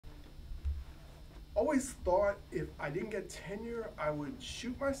always thought if I didn't get tenure, I would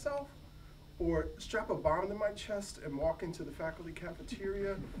shoot myself or strap a bomb to my chest and walk into the faculty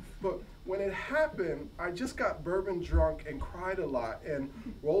cafeteria. But when it happened, I just got bourbon drunk and cried a lot and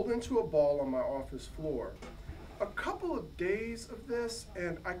rolled into a ball on my office floor. A couple of days of this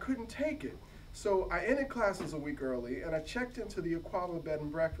and I couldn't take it. So I ended classes a week early and I checked into the Aquaba Bed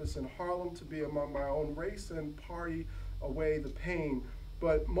and Breakfast in Harlem to be among my own race and party away the pain.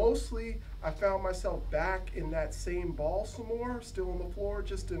 But mostly I found myself back in that same ball some more, still on the floor,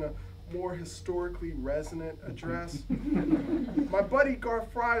 just in a more historically resonant address. My buddy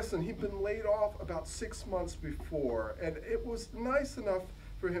Garth Frierson, he'd been laid off about 6 months before, and it was nice enough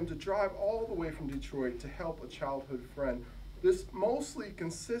for him to drive all the way from Detroit to help a childhood friend. This mostly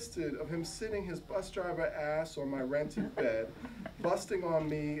consisted of him sitting his bus driver ass on my rented bed, busting on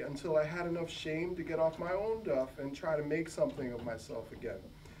me until I had enough shame to get off my own duff and try to make something of myself again.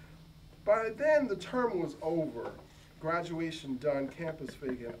 By then, the term was over. Graduation done, campus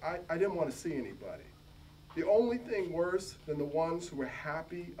vacant. I didn't want to see anybody. The only thing worse than the ones who were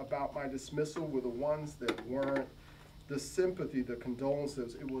happy about my dismissal were the ones that weren't. The sympathy, the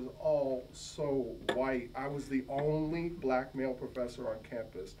condolences, it was all so white. I was the only black male professor on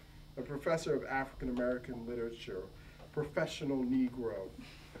campus, a professor of African American literature, professional Negro.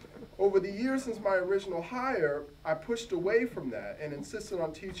 Over the years since my original hire, I pushed away from that and insisted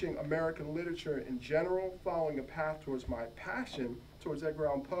on teaching American literature in general, following a path towards my passion towards Edgar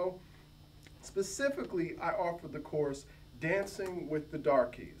Allan Poe. Specifically, I offered the course Dancing with the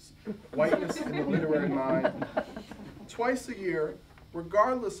Darkies, Whiteness in the Literary Mind, twice a year,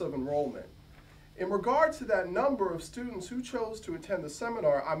 regardless of enrollment. In regard to that number of students who chose to attend the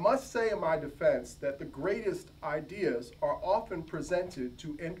seminar, I must say in my defense that the greatest ideas are often presented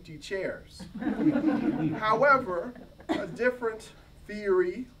to empty chairs. However, a different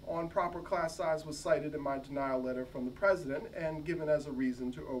theory on proper class size was cited in my denial letter from the president and given as a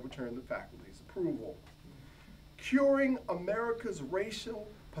reason to overturn the faculty's approval. Curing America's racial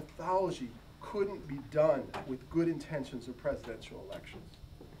pathology couldn't be done with good intentions of presidential elections.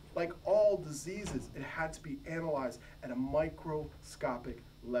 Like all diseases, it had to be analyzed at a microscopic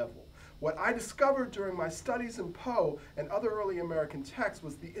level. What I discovered during my studies in Poe and other early American texts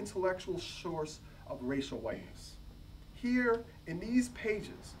was the intellectual source of racial whiteness. Here, in these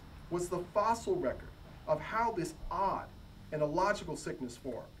pages, was the fossil record of how this odd and illogical sickness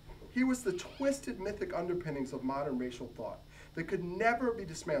formed. Here was the twisted mythic underpinnings of modern racial thought that could never be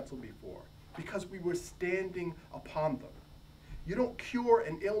dismantled before, because we were standing upon them. You don't cure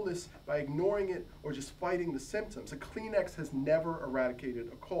an illness by ignoring it or just fighting the symptoms. A Kleenex has never eradicated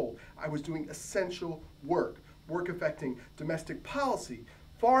a cold. I was doing essential work affecting domestic policy,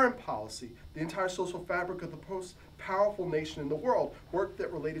 foreign policy, the entire social fabric of the most powerful nation in the world, work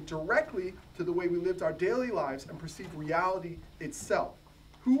that related directly to the way we lived our daily lives and perceived reality itself.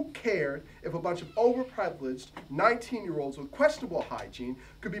 Who cared if a bunch of overprivileged 19-year-olds with questionable hygiene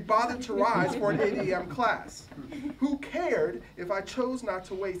could be bothered to rise for an 8 a.m. class? Who cared if I chose not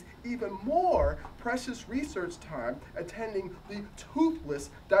to waste even more precious research time attending the toothless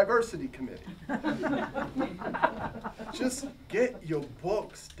diversity committee? Just get your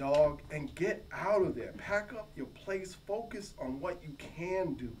books, dog, and get out of there. Pack up your place, focus on what you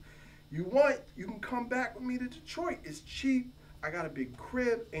can do. You can come back with me to Detroit. It's cheap. I got a big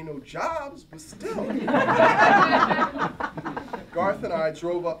crib, ain't no jobs, but still. Garth and I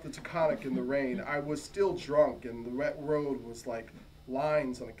drove up the Taconic in the rain. I was still drunk, and the wet road was like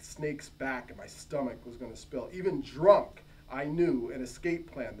lines on a snake's back, and my stomach was going to spill. Even drunk, I knew an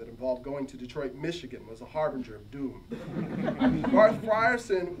escape plan that involved going to Detroit, Michigan was a harbinger of doom. Garth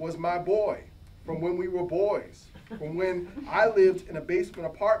Frierson was my boy from when we were boys, from when I lived in a basement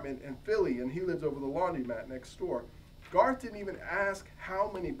apartment in Philly, and he lived over the laundromat next door. Garth didn't even ask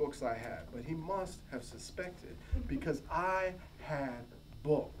how many books I had, but he must have suspected because I had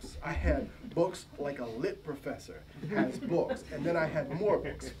books. I had books like a lit professor has books, and then I had more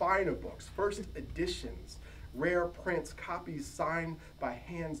books, finer books, first editions, rare prints, copies signed by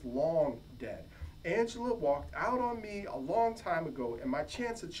hands long dead. Angela walked out on me a long time ago, and my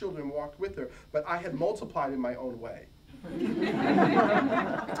chance at children walked with her, but I had multiplied in my own way.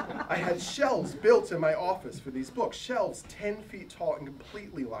 I had shelves built in my office for these books, shelves 10 feet tall and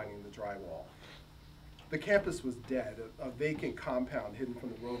completely lining the drywall. The campus was dead, a vacant compound hidden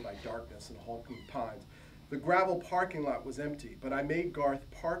from the road by darkness and hulking pines. The gravel parking lot was empty, but I made Garth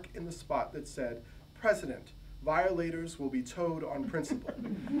park in the spot that said, "President, violators will be towed on principle."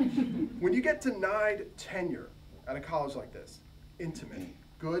 When you get denied tenure at a college like this, intimate,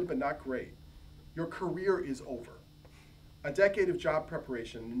 good but not great, your career is over. a decade of job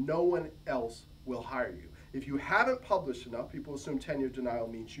preparation, no one else will hire you. If you haven't published enough, people assume tenure denial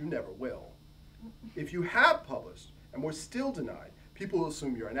means you never will. If you have published and were still denied, people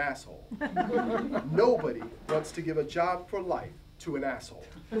assume you're an asshole. Nobody wants to give a job for life to an asshole.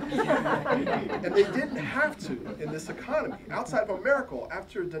 And they didn't have to in this economy. Outside of a miracle,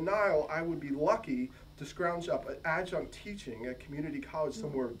 after denial, I would be lucky to scrounge up an adjunct teaching at community college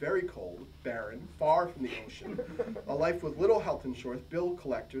somewhere very cold, barren, far from the ocean, a life with little health insurance, bill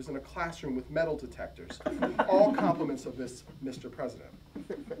collectors, and a classroom with metal detectors. All compliments of Mr. President.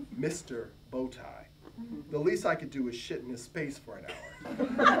 Mr. Bowtie. The least I could do was shit in his space for an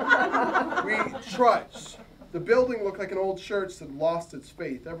hour. We trudged. The building looked like an old church that lost its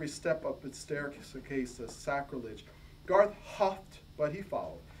faith. Every step up its staircase a sacrilege. Garth huffed, but he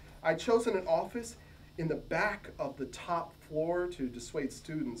followed. I'd chosen an office in the back of the top floor to dissuade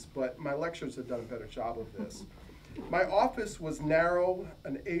students, but my lectures had done a better job of this. My office was narrow,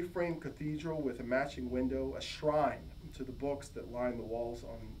 an A-frame cathedral with a matching window, a shrine to the books that lined the walls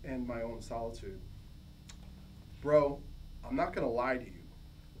and my own solitude. Bro, I'm not gonna lie to you.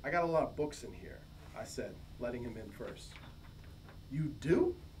 I got a lot of books in here, I said, letting him in first. You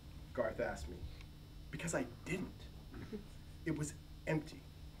do? Garth asked me. Because I didn't. It was empty.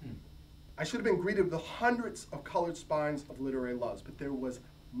 I should have been greeted with hundreds of colored spines of literary loves, but there was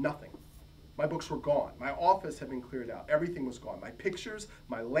nothing. My books were gone. My office had been cleared out. Everything was gone. My pictures,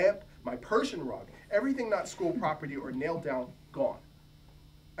 my lamp, my Persian rug, everything not school property or nailed down, gone.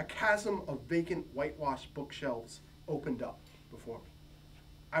 A chasm of vacant, whitewashed bookshelves opened up before me.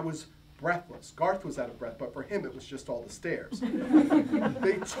 I was breathless. Garth was out of breath, but for him it was just all the stairs.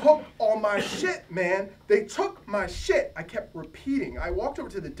 They took all my shit, man. They took my shit. I kept repeating. I walked over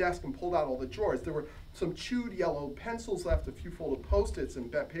to the desk and pulled out all the drawers. There were some chewed yellow pencils left, a few folded Post-its and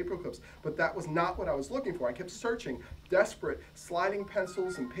bent paper clips, but that was not what I was looking for. I kept searching, desperate, sliding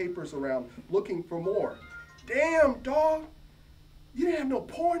pencils and papers around, looking for more. Damn, dog. You didn't have no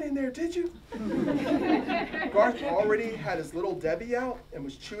porn in there, did you? Garth already had his little Debbie out and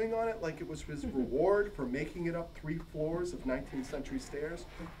was chewing on it like it was his reward for making it up 3 floors of 19th century stairs.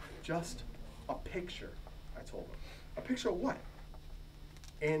 Just a picture, I told him. A picture of what?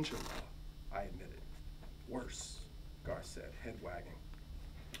 Angela, I admitted. Worse, Garth said, head wagging.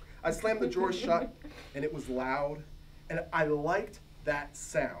 I slammed the drawer shut, and it was loud, and I liked that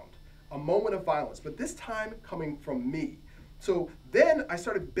sound. A moment of violence, but this time coming from me. So then I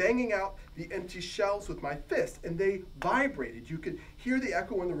started banging out the empty shelves with my fist, and they vibrated. You could hear the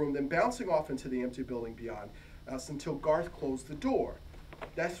echo in the room, then bouncing off into the empty building beyond us until Garth closed the door.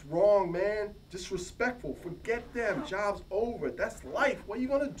 That's wrong, man. Disrespectful. Forget them. Job's over. That's life. What are you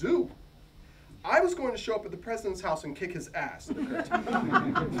gonna do? I was going to show up at the president's house and kick his ass.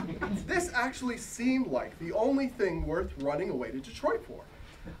 This actually seemed like the only thing worth running away to Detroit for.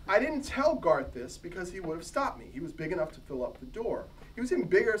 I didn't tell Garth this because he would have stopped me. He was big enough to fill up the door. He was even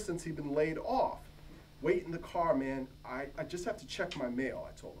bigger since he'd been laid off. Wait in the car, man. I just have to check my mail,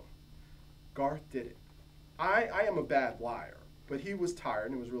 I told him. Garth did it. I am a bad liar, but he was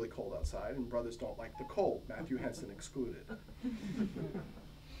tired and it was really cold outside, and brothers don't like the cold, Matthew Henson excluded.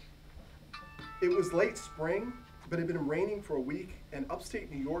 It was late spring, but it had been raining for a week, and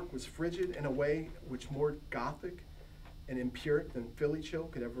upstate New York was frigid in a way which more Gothic and impure than Philly chill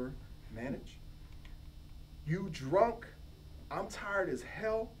could ever manage. You drunk, I'm tired as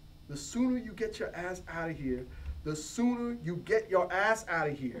hell. The sooner you get your ass out of here, the sooner you get your ass out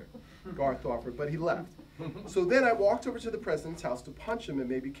of here, Garth offered, but he left. So then I walked over to the president's house to punch him and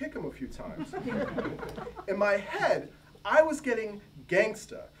maybe kick him a few times. In my head, I was getting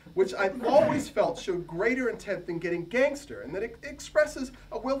gangsta, which I've always felt showed greater intent than getting gangster, and that it expresses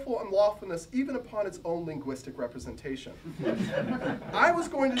a willful unlawfulness even upon its own linguistic representation. I was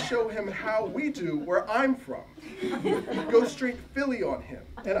going to show him how we do where I'm from. Go straight Philly on him.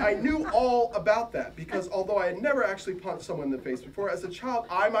 And I knew all about that because although I had never actually punched someone in the face before, as a child,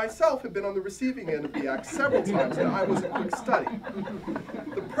 I myself had been on the receiving end of the act several times, and I was a quick study.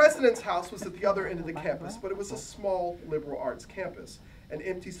 The president's house was at the other end of the campus, but it was a small liberal arts campus. An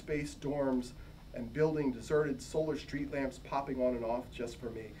empty space, dorms, and building, deserted solar street lamps popping on and off just for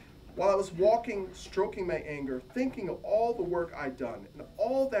me. While I was walking, stroking my anger, thinking of all the work I'd done and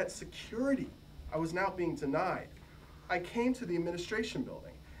all that security I was now being denied, I came to the administration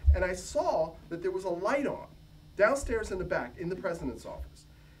building and I saw that there was a light on downstairs in the back in the president's office.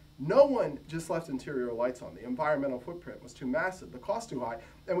 No one just left interior lights on. The environmental footprint was too massive, the cost too high,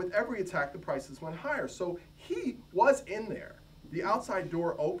 and with every attack, the prices went higher. So he was in there. The outside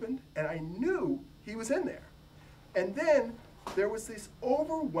door opened, and I knew he was in there. And then there was this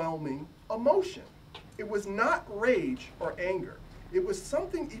overwhelming emotion. It was not rage or anger. It was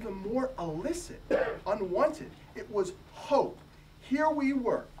something even more illicit, unwanted. It was hope. Here we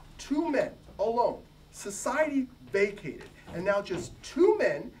were, two men, alone, society vacated, and now just two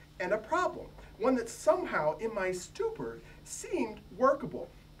men and a problem, one that somehow, in my stupor, seemed workable.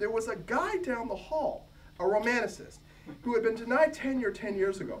 There was a guy down the hall, a romanticist, who had been denied tenure 10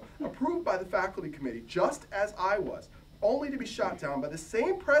 years ago, approved by the faculty committee, just as I was, only to be shot down by the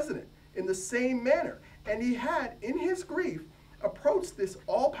same president in the same manner. And he had, in his grief, approached this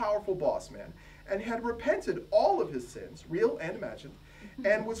all-powerful boss man and had repented all of his sins, real and imagined,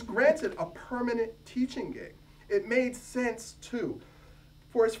 and was granted a permanent teaching gig. It made sense, too.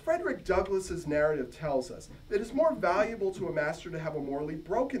 For as Frederick Douglass's narrative tells us, that it's more valuable to a master to have a morally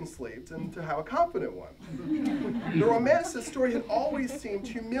broken slave than to have a confident one. The romanticist story had always seemed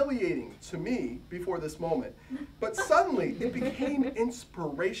humiliating to me before this moment, but suddenly it became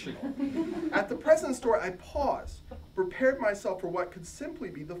inspirational. At the present story, I paused, prepared myself for what could simply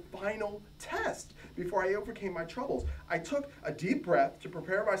be the final test before I overcame my troubles. I took a deep breath to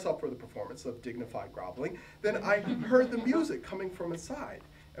prepare myself for the performance of dignified groveling. Then I heard the music coming from inside.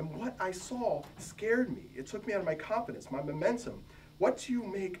 And what I saw scared me. It took me out of my confidence, my momentum. What do you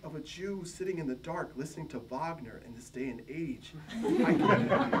make of a Jew sitting in the dark listening to Wagner in this day and age? I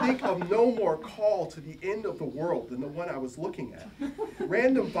can think of no more call to the end of the world than the one I was looking at.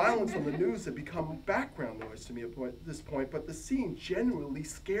 Random violence on the news had become background noise to me at this point, but the scene genuinely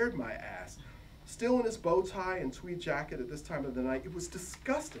scared my ass. Still in his bow tie and tweed jacket at this time of the night, it was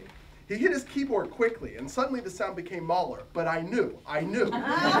disgusting. He hit his keyboard quickly, and suddenly the sound became Mahler, but I knew. I knew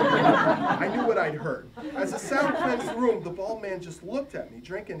what I'd heard. As the sound cleansed the room, the bald man just looked at me,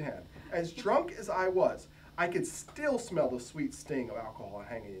 drink in hand. As drunk as I was, I could still smell the sweet sting of alcohol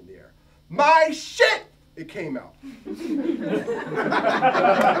hanging in the air. My shit! It came out. It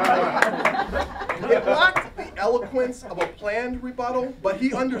lacked the eloquence of a planned rebuttal, but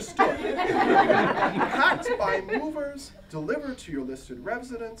he understood. Packed by movers, delivered to your listed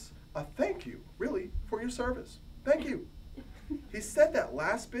residence, a thank you, really, for your service. Thank you. He said that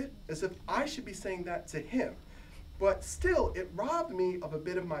last bit as if I should be saying that to him. But still, it robbed me of a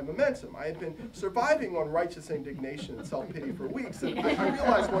bit of my momentum. I had been surviving on righteous indignation and self-pity for weeks, and I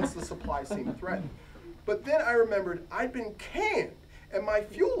realized once the supply seemed threatened. But then I remembered I'd been canned, and my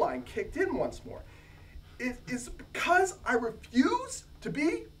fuel line kicked in once more. It's because I refused to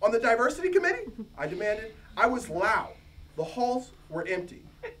be on the diversity committee? I demanded. I was loud. The halls were empty.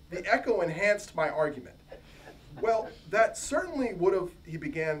 The echo enhanced my argument. Well, that certainly would have, he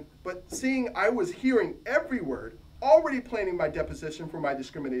began, but seeing I was hearing every word, already planning my deposition for my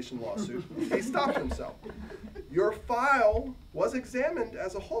discrimination lawsuit, he stopped himself. Your file was examined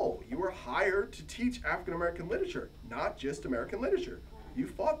as a whole. You were hired to teach African American literature, not just American literature. You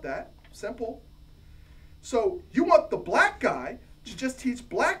fought that. Simple. So you want the black guy to just teach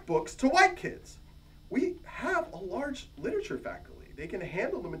black books to white kids. We have a large literature faculty. They can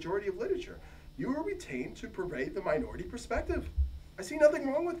handle the majority of literature. You were retained to pervade the minority perspective. I see nothing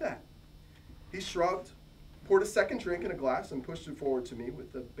wrong with that. He shrugged, poured a second drink in a glass, and pushed it forward to me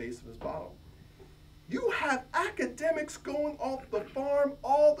with the base of his bottle. You have academics going off the farm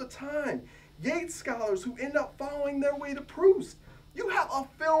all the time. Yates scholars who end up following their way to Proust. You have a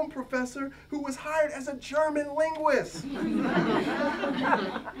film professor who was hired as a German linguist.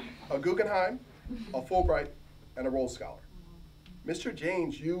 A Guggenheim, a Fulbright, and a Rhodes Scholar. Mr.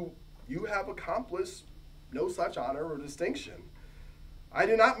 James, you have accomplished no such honor or distinction. I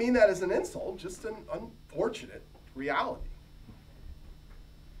do not mean that as an insult, just an unfortunate reality.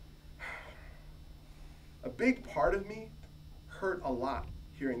 A big part of me hurt a lot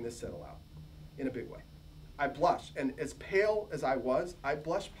hearing this said aloud, in a big way. I blushed, and as pale as I was, I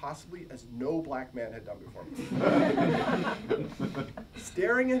blushed possibly as no black man had done before me.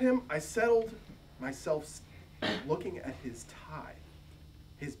 Staring at him, I settled myself looking at his tie,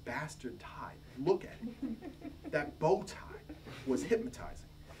 his bastard tie. Look at it. That bow tie was hypnotizing.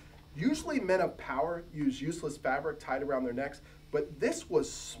 Usually men of power use useless fabric tied around their necks, but this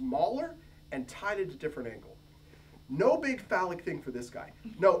was smaller and tied at a different angle. No big phallic thing for this guy.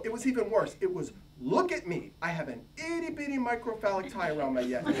 No, it was even worse. It was, look at me. I have an itty-bitty microphallic tie around my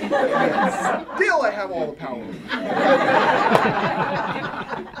neck. And still I have all the power.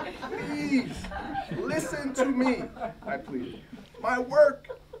 Please, listen to me, I pleaded. My work,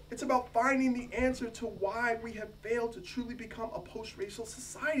 it's about finding the answer to why we have failed to truly become a post-racial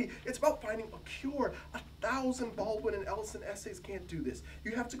society. It's about finding a cure. 1,000 Baldwin and Ellison essays can't do this.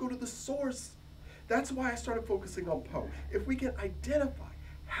 You have to go to the source. That's why I started focusing on Poe. If we can identify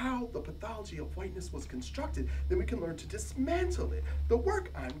how the pathology of whiteness was constructed, then we can learn to dismantle it. The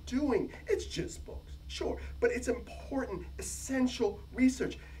work I'm doing, it's just books, Sure, but it's important, essential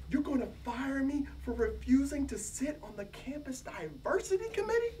research. You're going to fire me for refusing to sit on the campus diversity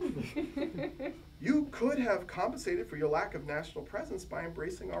committee? You could have compensated for your lack of national presence by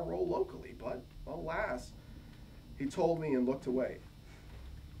embracing our role locally, but alas, he told me and looked away.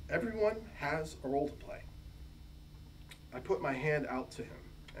 Everyone has a role to play. I put my hand out to him,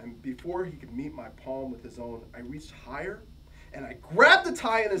 and before he could meet my palm with his own, I reached higher and I grabbed the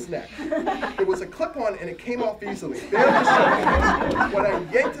tie in his neck. It was a clip-on and it came off easily. Barely showing. When I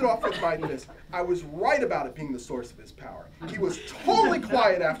yanked it off with my fist, I was right about it being the source of his power. He was totally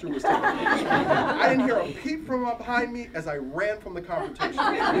quiet after it was taken. I didn't hear a peep from behind me as I ran from the confrontation.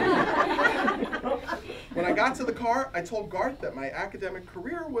 When I got to the car, I told Garth that my academic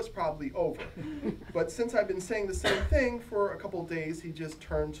career was probably over. But since I've been saying the same thing for a couple of days, he just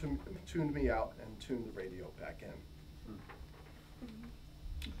tuned me out and tuned the radio back in.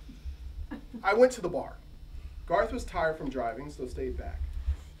 I went to the bar. Garth was tired from driving, so stayed back.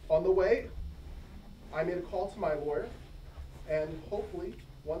 On the way, I made a call to my lawyer and hopefully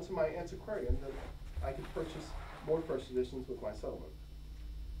one to my antiquarian that I could purchase more first editions with my settlement.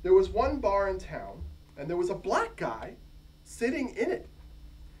 There was one bar in town, and there was a black guy sitting in it.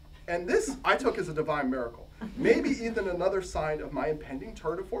 And this I took as a divine miracle, maybe even another sign of my impending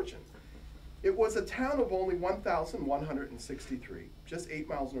turn of fortune. It was a town of only 1,163, just 8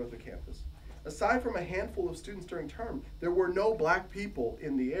 miles north of campus. Aside from a handful of students during term, there were no black people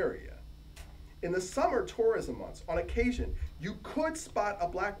in the area. In the summer tourism months, on occasion, you could spot a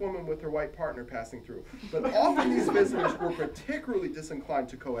black woman with her white partner passing through, but often these visitors were particularly disinclined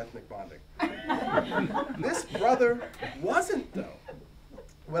to co-ethnic bonding. This brother wasn't, though.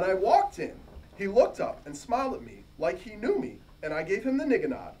 When I walked in, he looked up and smiled at me like he knew me, and I gave him the nigga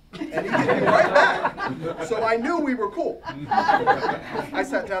nod, and he gave me right back. So I knew we were cool. I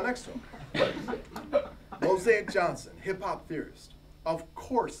sat down next to him. Mosaic Johnson, hip-hop theorist. Of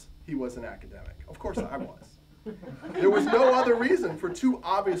course he was an academic. Of course I was. There was no other reason for two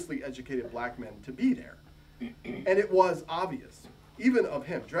obviously educated black men to be there. And it was obvious, even of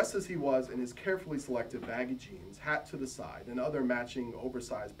him, dressed as he was in his carefully selected baggy jeans, hat to the side, and other matching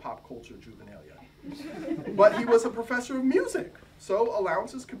oversized pop culture juvenilia. But he was a professor of music, so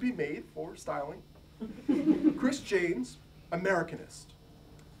allowances could be made for styling. Chris James, Americanist.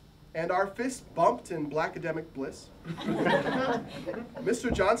 And our fists bumped in blackademic bliss.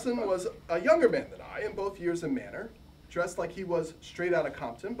 Mr. Johnson was a younger man than I in both years and manner, dressed like he was straight out of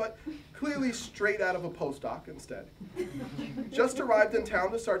Compton, but clearly straight out of a postdoc instead. Just arrived in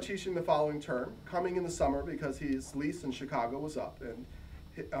town to start teaching the following term, coming in the summer because his lease in Chicago was up,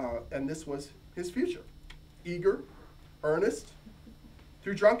 and this was his future. Eager, earnest.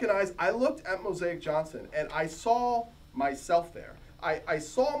 Through drunken eyes, I looked at Mosaic Johnson, and I saw myself there. I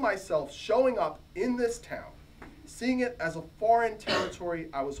saw myself showing up in this town, seeing it as a foreign territory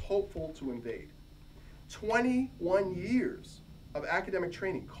I was hopeful to invade. 21 years of academic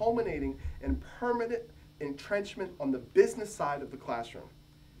training, culminating in permanent entrenchment on the business side of the classroom.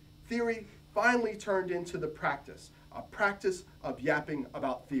 Theory finally turned into the practice, a practice of yapping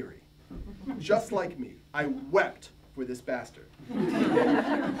about theory. Just like me, I wept for this bastard.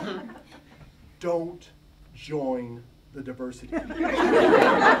 Don't join the diversity.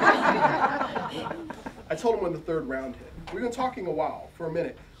 I told him when the third round hit. We've been talking a while, for a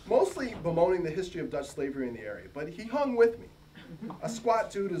minute, mostly bemoaning the history of Dutch slavery in the area, but he hung with me. A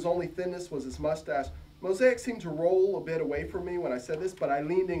squat dude whose only thinness was his mustache. Mosaic seemed to roll a bit away from me when I said this, but I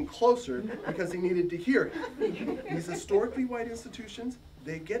leaned in closer because he needed to hear it. These historically white institutions,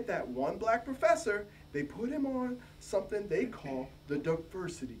 they get that one black professor, they put him on something they call the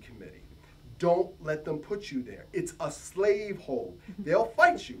diversity committee. Don't let them put you there. It's a slave hold. They'll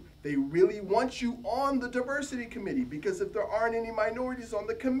fight you. They really want you on the diversity committee because if there aren't any minorities on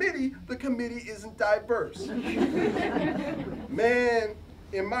the committee isn't diverse. Man,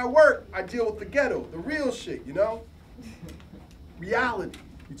 in my work, I deal with the ghetto, the real shit, you know? Reality,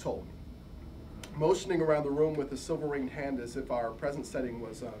 he told me, motioning around the room with a silver-ringed hand as if our present setting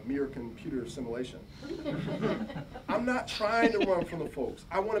was a mere computer simulation. I'm not trying to run from the folks.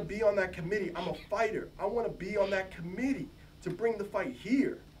 I want to be on that committee. I'm a fighter. I want to be on that committee to bring the fight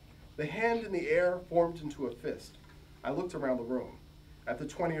here. The hand in the air formed into a fist. I looked around the room at the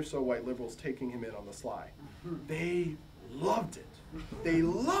 20 or so white liberals taking him in on the sly. They loved it. They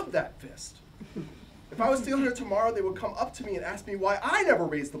loved that fist. If I was still here tomorrow, they would come up to me and ask me why I never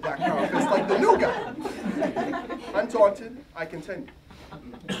raised the black power fist like the new guy. Undaunted, I continued.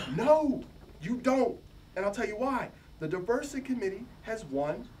 No, you don't. And I'll tell you why. The diversity committee has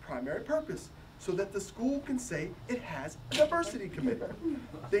one primary purpose: so that the school can say it has a diversity committee.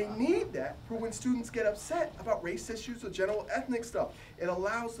 They need that for when students get upset about race issues or general ethnic stuff. It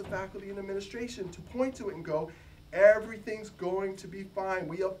allows the faculty and administration to point to it and go, everything's going to be fine.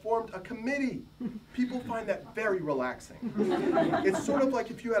 We have formed a committee. People find that very relaxing. It's sort of like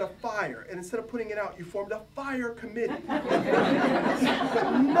if you had a fire, and instead of putting it out, you formed a fire committee.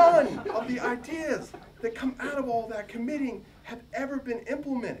 But none of the ideas that come out of all that committing have ever been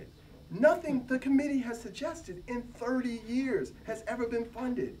implemented. Nothing the committee has suggested in 30 years has ever been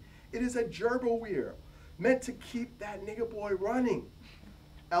funded. It is a gerbil wheel meant to keep that nigger boy running.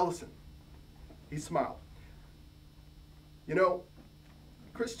 Ellison, he smiled. You know,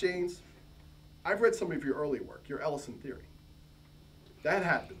 Chris Janes, I've read some of your early work, your Ellison theory. That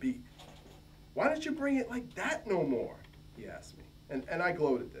had to beat. Why don't you bring it like that no more? He asked me. And I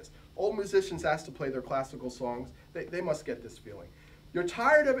glowed at this. Old musicians asked to play their classical songs. They must get this feeling. You're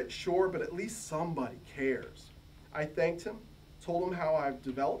tired of it, sure, but at least somebody cares. I thanked him, told him how I've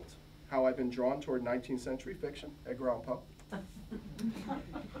developed, how I've been drawn toward 19th century fiction, Edgar Allan Poe.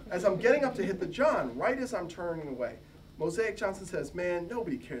 As I'm getting up to hit the John, right as I'm turning away, Mosaic Johnson says, man,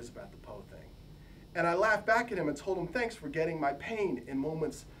 nobody cares about the Poe thing. And I laughed back at him and told him thanks for getting my pain in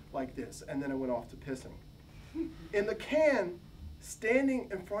moments like this, and then I went off to pissing. In the can, standing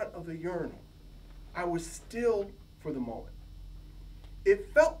in front of the urinal, I was still for the moment.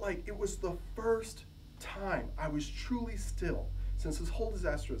 It felt like it was the first time I was truly still since this whole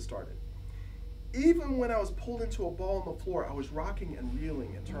disaster had started. Even when I was pulled into a ball on the floor, I was rocking and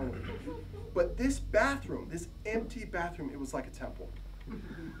reeling internally. But this bathroom, this empty bathroom, it was like a temple,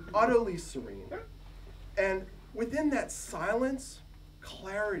 utterly serene. And within that silence,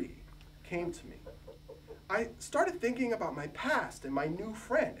 clarity came to me. I started thinking about my past and my new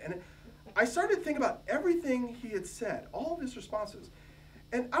friend, and I started thinking about everything he had said, all of his responses.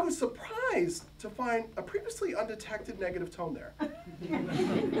 And I was surprised to find a previously undetected negative tone there.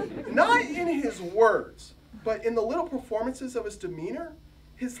 Not in his words, but in the little performances of his demeanor,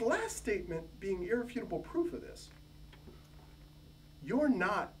 his last statement being irrefutable proof of this. You're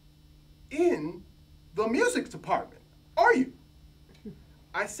not in the music department, are you?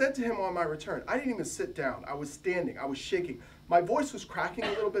 I said to him on my return, I didn't even sit down. I was standing, I was shaking. My voice was cracking a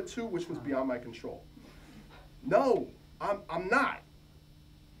little bit too, which was beyond my control. No, I'm not.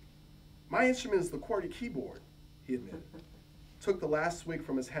 My instrument is the QWERTY keyboard, he admitted. Took the last swig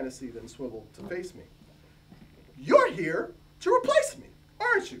from his Hennessy, then swiveled to face me. You're here to replace me,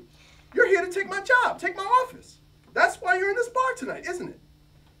 aren't you? You're here to take my job, take my office. That's why you're in this bar tonight, isn't it?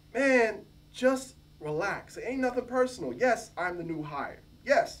 Man, just relax. It ain't nothing personal. Yes, I'm the new hire.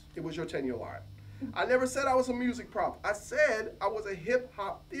 Yes, it was your 10-year line. I never said I was a music prof. I said I was a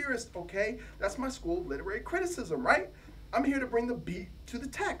hip-hop theorist, okay? That's my school of literary criticism, right? I'm here to bring the beat to the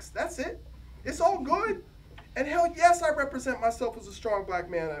text. That's it. It's all good. And hell yes, I represent myself as a strong black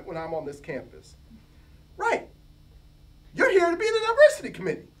man when I'm on this campus. Right. You're here to be in the diversity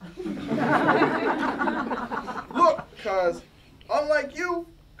committee. Look, cuz, unlike you,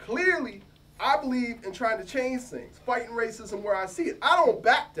 clearly, I believe in trying to change things, fighting racism where I see it. I don't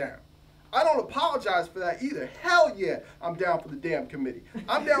back down. I don't apologize for that either. Hell yeah, I'm down for the damn committee.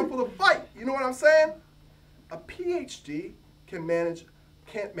 I'm down for the fight. You know what I'm saying? A PhD can't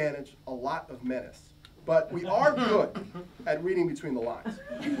manage a lot of menace, but we are good at reading between the lines.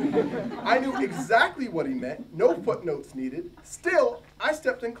 I knew exactly what he meant, no footnotes needed. Still, I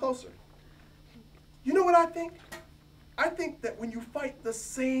stepped in closer. You know what I think? I think that when you fight the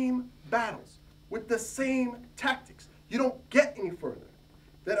same battles with the same tactics, you don't get any further.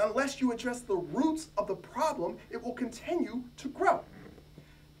 That unless you address the roots of the problem, it will continue to grow.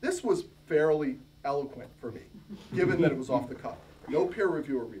 This was fairly eloquent for me, given that it was off the cuff. No peer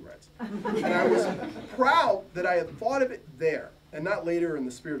reviewer rewrites. And I was proud that I had thought of it there, and not later in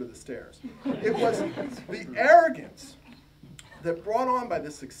the spirit of the stairs. It was the arrogance that brought on by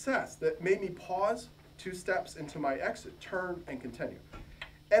this success that made me pause 2 steps into my exit, turn, and continue.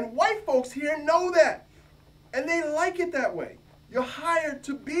 And white folks here know that, and they like it that way. You're hired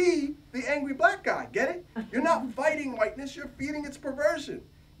to be the angry black guy, get it? You're not fighting whiteness, you're feeding its perversion.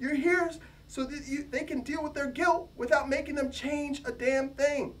 You're here so that they can deal with their guilt without making them change a damn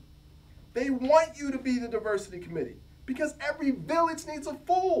thing. They want you to be the diversity committee because every village needs a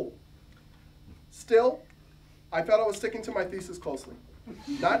fool. Still, I felt I was sticking to my thesis closely,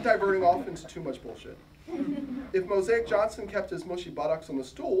 not diverting off into too much bullshit. If Mosaic Johnson kept his mushy buttocks on the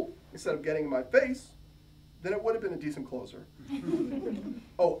stool instead of getting in my face, then it would have been a decent closer.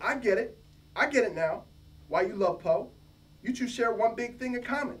 Oh, I get it. I get it now. Why you love Poe? You two share one big thing in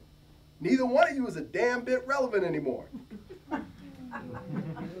common. Neither one of you is a damn bit relevant anymore.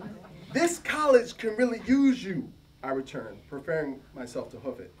 This college can really use you, I returned, preparing myself to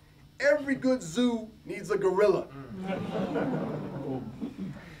hoof it. Every good zoo needs a gorilla.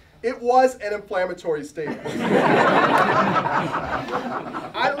 It was an inflammatory statement.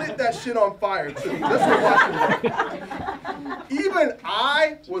 I lit that shit on fire, too, just to watch it work. Even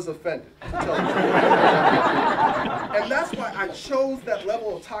I was offended, to tell you the truth. And that's why I chose that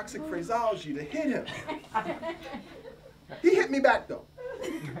level of toxic phraseology to hit him. He hit me back, though.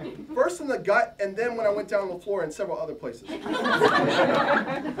 First in the gut, and then when I went down on the floor and several other places.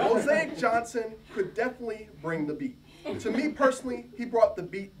 Mosaic Johnson could definitely bring the beat. To me personally, he brought the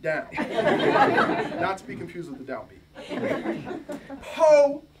beat down. Not to be confused with the downbeat.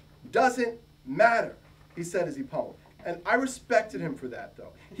 Poe doesn't matter, he said as he pummeled. And I respected him for that,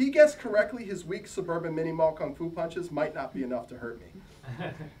 though. He guessed correctly his weak suburban mini-mall kung fu punches might not be enough to hurt me.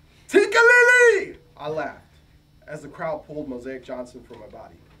 Tika-lily! I laughed as the crowd pulled Mosaic Johnson from my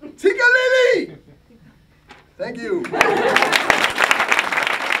body. Tika-lily! Thank you.